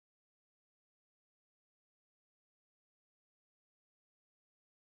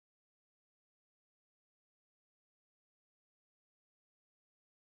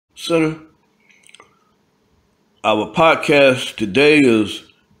Center. Our podcast today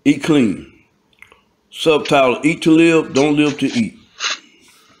is Eat Clean. Subtitle, Eat to Live, Don't Live to Eat.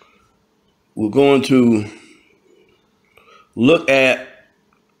 We're going to look at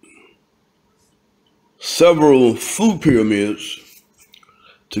several food pyramids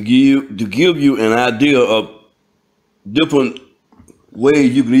to give you an idea of different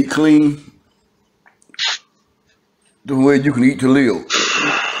ways you can eat clean, different ways you can eat to live.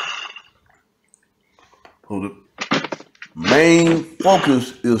 So the main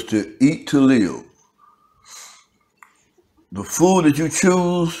focus is to eat to live. The food that you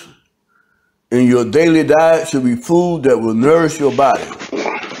choose in your daily diet should be food that will nourish your body,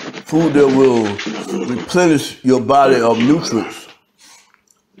 food that will replenish your body of nutrients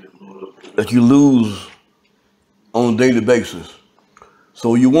that you lose on a daily basis.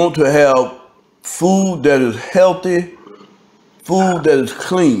 So you want to have food that is healthy, food that is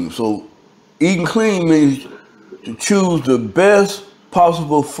clean. So eating clean means to choose the best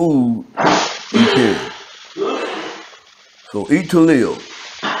possible food you can. So eat to live.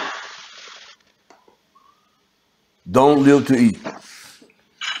 Don't live to eat.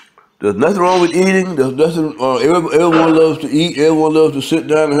 There's nothing wrong with eating. There's nothing. Everyone loves to eat. Everyone loves to sit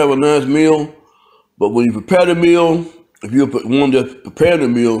down and have a nice meal. But when you prepare the meal, if you're one that's preparing the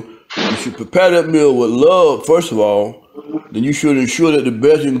meal, you should prepare that meal with love, first of all. Then you should ensure that the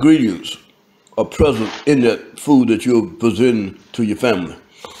best ingredients are present in that food that you're presenting to your family.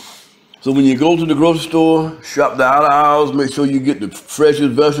 So when you go to the grocery store, shop the outer aisles, make sure you get the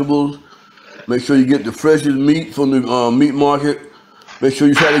freshest vegetables, make sure you get the freshest meat from the meat market, make sure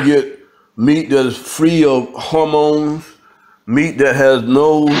you try to get meat that is free of hormones, meat that has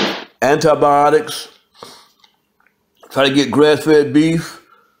no antibiotics. Try to get grass-fed beef,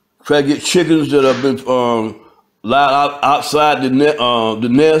 try to get chickens that have been allowed outside the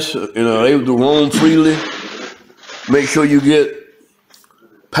nest, able to roam freely. Make sure you get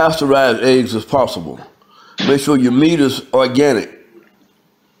pasteurized eggs as possible. Make sure your meat is organic.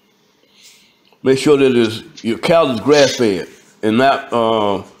 Make sure that your cow is grass-fed and not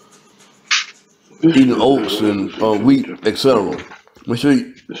eating oats and wheat, etc. Make sure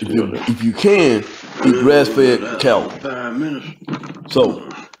if you can, eat grass-fed cow. So,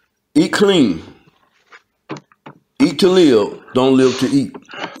 eat clean. Eat to live, don't live to eat.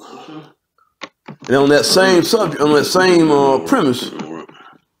 And on that same subject, on that same premise,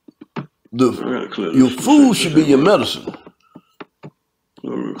 your food should be your medicine.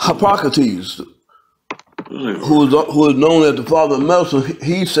 Hippocrates, who is known as the father of medicine,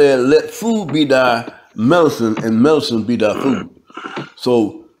 he said, "Let food be thy medicine, and medicine be thy food."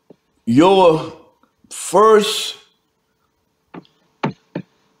 So your first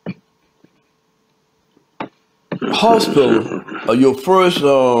hospital or your first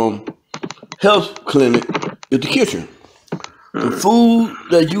health clinic is the kitchen. The food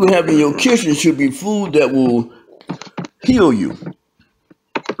that you have in your kitchen should be food that will heal you.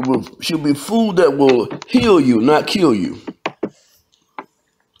 Should be food that will heal you, not kill you.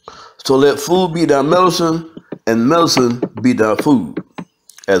 So let food be thy medicine, and medicine be thy food,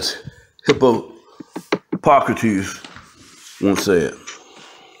 as Hippocrates once said.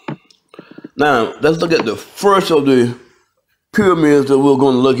 Now, let's look at the first of the pyramids that we're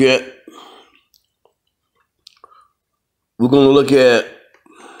going to look at. We're going to look at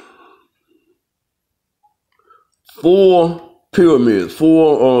 4 pyramids,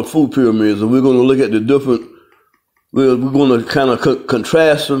 4 food pyramids, and we're going to look at the different, we're going to kind of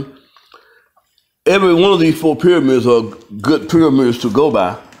contrast them. Every one of these 4 pyramids are good pyramids to go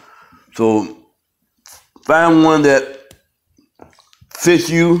by. So find one that fits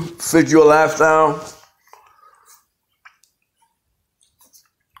you, fits your lifestyle.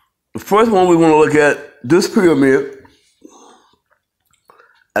 The first one we want to look at, this pyramid.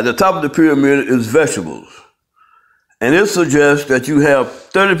 At the top of the pyramid is vegetables. And it suggests that you have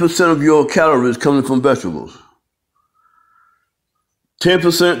 30% of your calories coming from vegetables.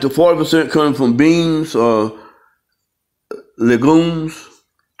 10% to 40% coming from beans or legumes.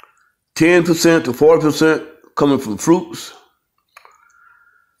 10% to 40% coming from fruits.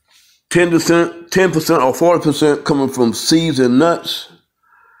 10% or 40% coming from seeds and nuts.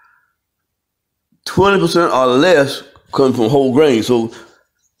 20% or less coming from whole grains. So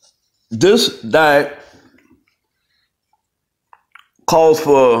this diet calls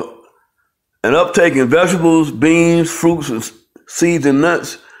for an uptake in vegetables, beans, fruits, and seeds and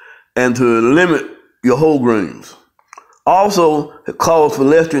nuts, and to limit your whole grains. Also, it calls for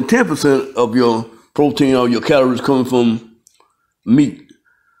less than 10% of your protein or your calories coming from meat.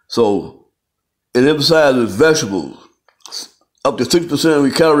 So it emphasizes vegetables, Up to 6% of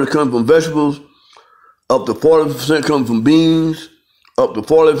your calories come from vegetables. Up to 40% come from beans. Up to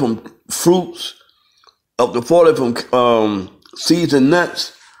 40% from fruits. Up to 40% from seeds and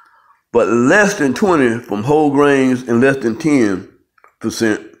nuts. But less than 20% from whole grains and less than 10%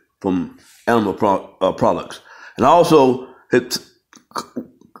 from animal products. And also, it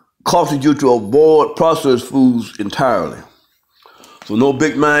causes you to avoid processed foods entirely. So no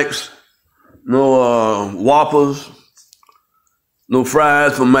Big Macs, no Whoppers, no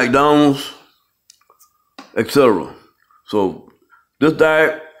fries from McDonald's, etc. So this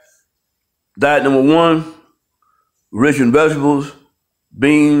diet number 1, rich in vegetables,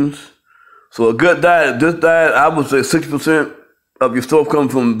 beans. So a good diet, this diet, I would say 60% of your stuff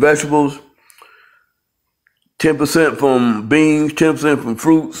comes from vegetables, 10% from beans, 10% from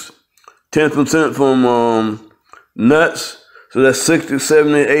fruits, 10% from nuts. So that's 60,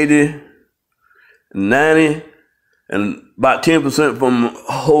 70, 80, 90, and about 10% from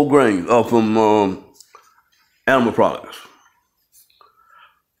whole grains or from animal products.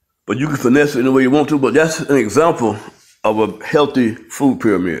 But you can finesse it in the way you want to, but that's an example of a healthy food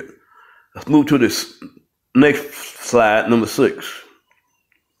pyramid. Let's move to this next slide, number 6.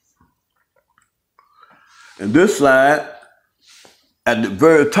 And this slide, at the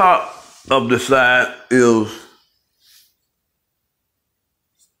very top of the slide is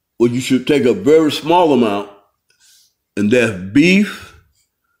what you should take a very small amount, and that's beef,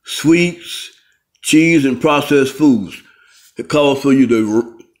 sweets, cheese, and processed foods. It calls for you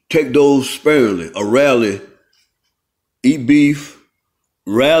to take those sparingly, or rarely eat beef,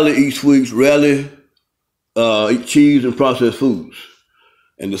 rarely eat sweets, rarely eat cheese and processed foods.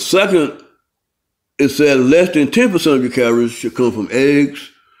 And the second, it says less than 10% of your calories should come from eggs,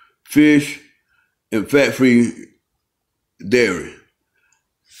 fish, and fat-free dairy.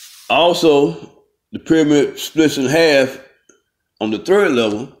 Also, the pyramid splits in half on the third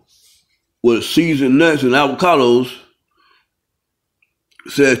level with seeds and nuts and avocados.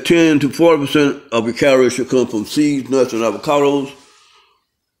 It says 10 to 40% of your calories should come from seeds, nuts, and avocados.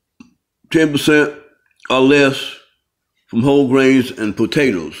 10% or less from whole grains and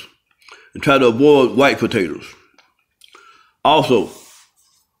potatoes. And try to avoid white potatoes. Also,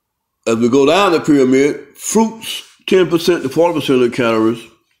 as we go down the pyramid, fruits, 10% to 40% of the calories.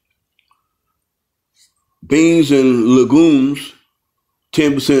 Beans and legumes,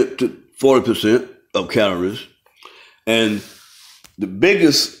 10% to 40% of calories. And the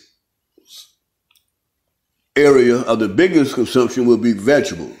biggest area of the biggest consumption will be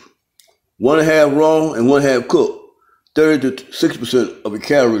vegetables. 1/2 raw and 1/2 cooked. 30 to 60% of the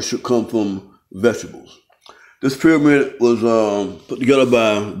calories should come from vegetables. This pyramid was put together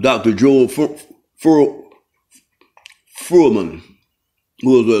by Dr. Joel Fuhrman, who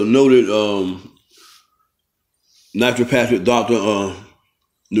was a noted naturopathic doctor,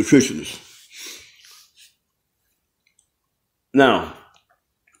 nutritionist. Now,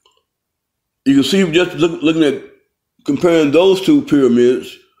 you can see just looking at comparing those two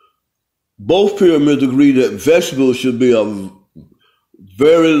pyramids, both pyramids agree that vegetables should be a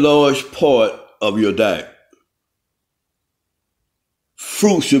very large part of your diet.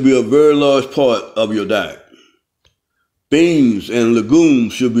 Fruit should be a very large part of your diet. Beans and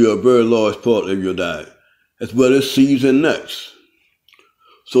legumes should be a very large part of your diet, as well as seeds and nuts.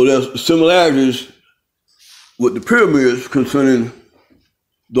 So there's similarities with the pyramids concerning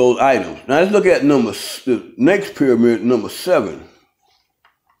those items. Now let's look at the next pyramid, number 7.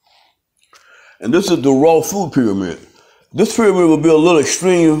 And this is the raw food pyramid. This pyramid will be a little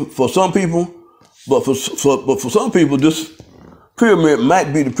extreme for some people, but for some people, this pyramid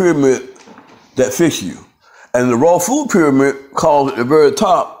might be the pyramid that fits you. And the raw food pyramid calls at the very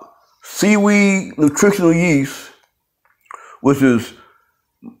top seaweed nutritional yeast, which is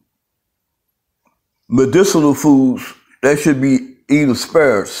medicinal foods that should be eaten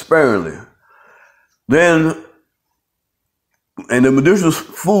sparingly. Then, and the medicinal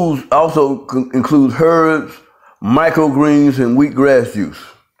foods also include herbs, microgreens, and wheatgrass juice.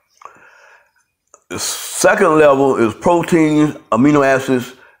 The second level is proteins, amino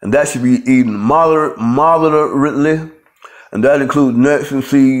acids, and that should be eaten moderately, and that includes nuts and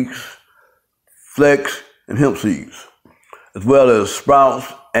seeds, flax, and hemp seeds, as well as sprouts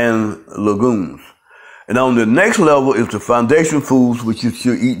and legumes. And on the next level is the foundation foods, which you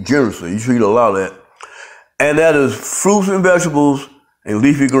should eat generously. You should eat a lot of that. And that is fruits and vegetables and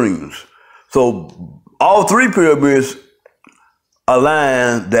leafy greens. So all three pyramids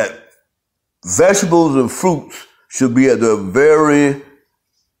align that vegetables and fruits should be at the very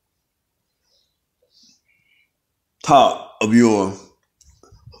top of your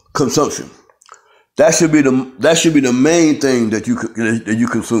consumption. That should be the main thing that you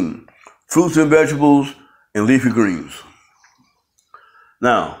consume. Fruits and vegetables and leafy greens.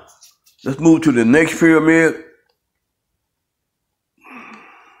 Now, let's move to the next pyramid.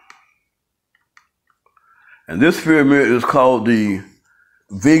 And this pyramid is called the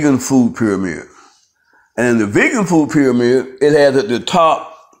vegan food pyramid. And the vegan food pyramid, it has at the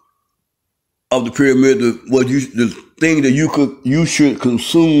top of the pyramid the thing that you should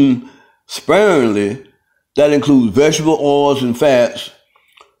consume sparingly. That includes vegetable oils and fats,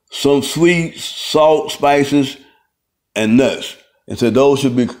 some sweets, salt, spices, and nuts. And so those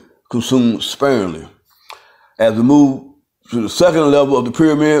should be consumed sparingly. As we move to the second level of the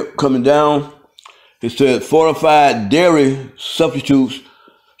pyramid, coming down, it says fortified dairy substitutes,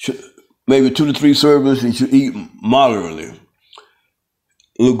 maybe 2 to 3 servings, you should eat moderately.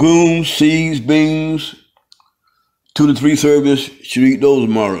 Legumes, seeds, beans, 2 to 3 servings, you should eat those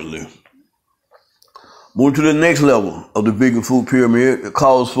moderately. Moving to the next level of the vegan food pyramid, it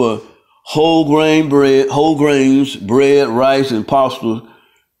calls for whole grains, bread, rice, and pasta,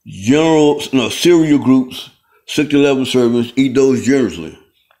 cereal groups, 6 to 11 servings, eat those generously.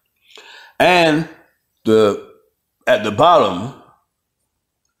 And at the bottom,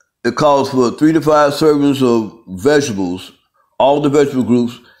 it calls for 3 to 5 servings of vegetables, all the vegetable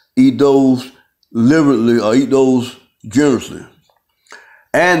groups, eat those liberally or eat those generously.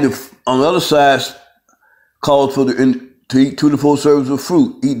 And on the other side, calls for to eat 2 to 4 servings of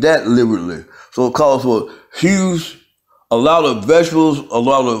fruit, eat that liberally. So it calls for a lot of vegetables, a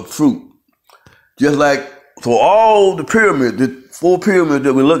lot of fruit. Just like, so all the pyramid, the 4 pyramids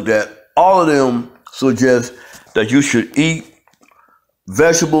that we looked at, all of them suggest that you should eat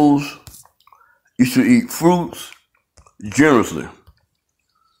vegetables, you should eat fruits generously.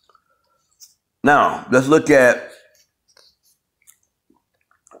 Now, let's look at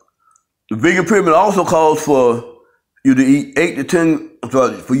the vegan pyramid. Also calls for you to eat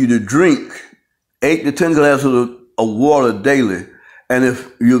for you to drink 8 to 10 glasses of water daily. And if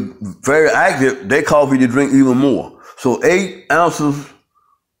you're very active, they call for you to drink even more. So 8 ounces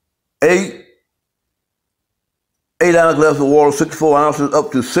glasses of water, 64 ounces,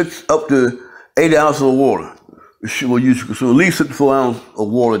 up to 80 ounces of water. You should consume at least 64 ounces of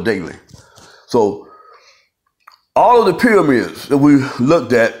water daily. So all of the pyramids that we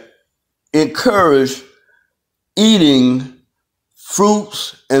looked at encourage eating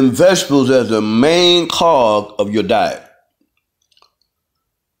fruits and vegetables as the main cog of your diet.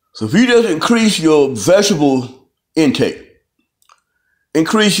 So if you just increase your vegetable intake,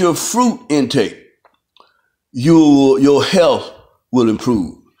 increase your fruit intake, your health will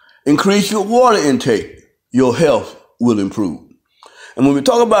improve. Increase your water intake, your health will improve. And when we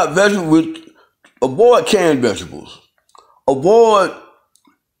talk about vegetables, avoid canned vegetables. Avoid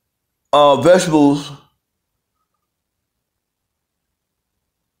vegetables,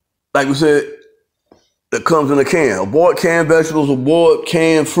 like we said, that comes in a can. Avoid canned vegetables, avoid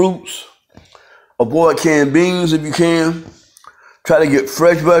canned fruits, avoid canned beans if you can. Try to get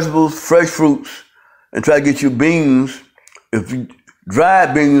fresh vegetables, fresh fruits, and try to get your beans.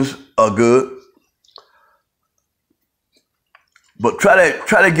 Dried beans are good, but try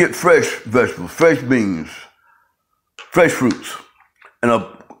to get fresh vegetables, fresh beans, fresh fruits, and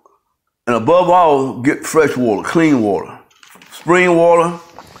above all, get fresh water, clean water, spring water.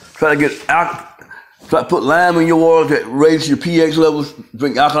 Try to put lime in your water that raises your pH levels.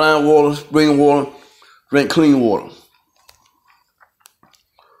 Drink alkaline water, spring water, drink clean water.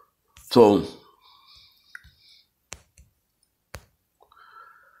 So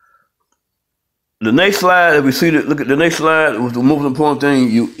the next slide, if we see that, look at the next slide, was the most important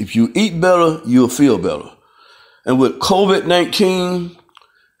thing. If you eat better, you'll feel better. And with COVID-19,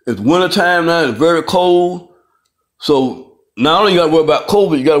 it's wintertime now, it's very cold. So not only you got to worry about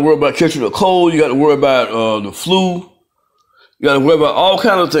COVID, you got to worry about catching a cold, you got to worry about the flu, you got to worry about all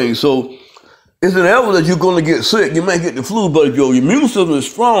kinds of things. So it's inevitable that you're going to get sick. You may get the flu, but if your immune system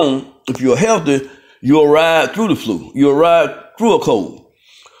is strong, if you're healthy, you'll ride through the flu. You'll ride through a cold.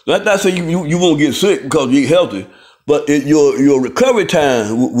 That's not saying you won't get sick because you're healthy, but your recovery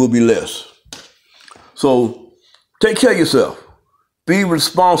time will be less. So take care of yourself. Be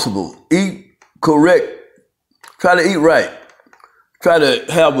responsible. Eat correct. Try to eat right. Try to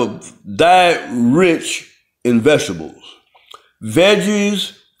have a diet rich in vegetables,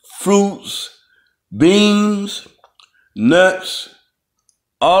 veggies, fruits, beans, nuts.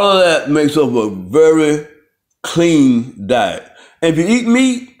 All of that makes up a very clean diet. And if you eat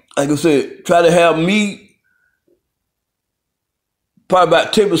meat, like I said, try to have meat probably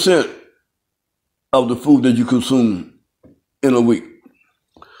about 10% of the food that you consume in a week.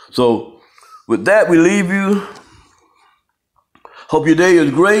 So With that, we leave you. Hope your day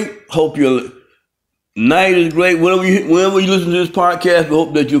is great. Hope your night is great. Whenever you listen to this podcast, we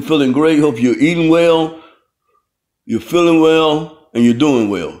hope that you're feeling great. Hope you're eating well, you're feeling well, and you're doing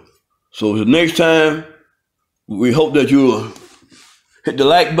well. So the next time, we hope that you'll hit the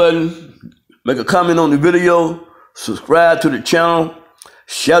like button, make a comment on the video, subscribe to the channel,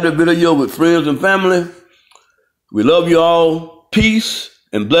 share the video with friends and family. We love you all. Peace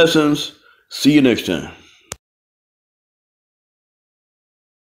and blessings. See you next time.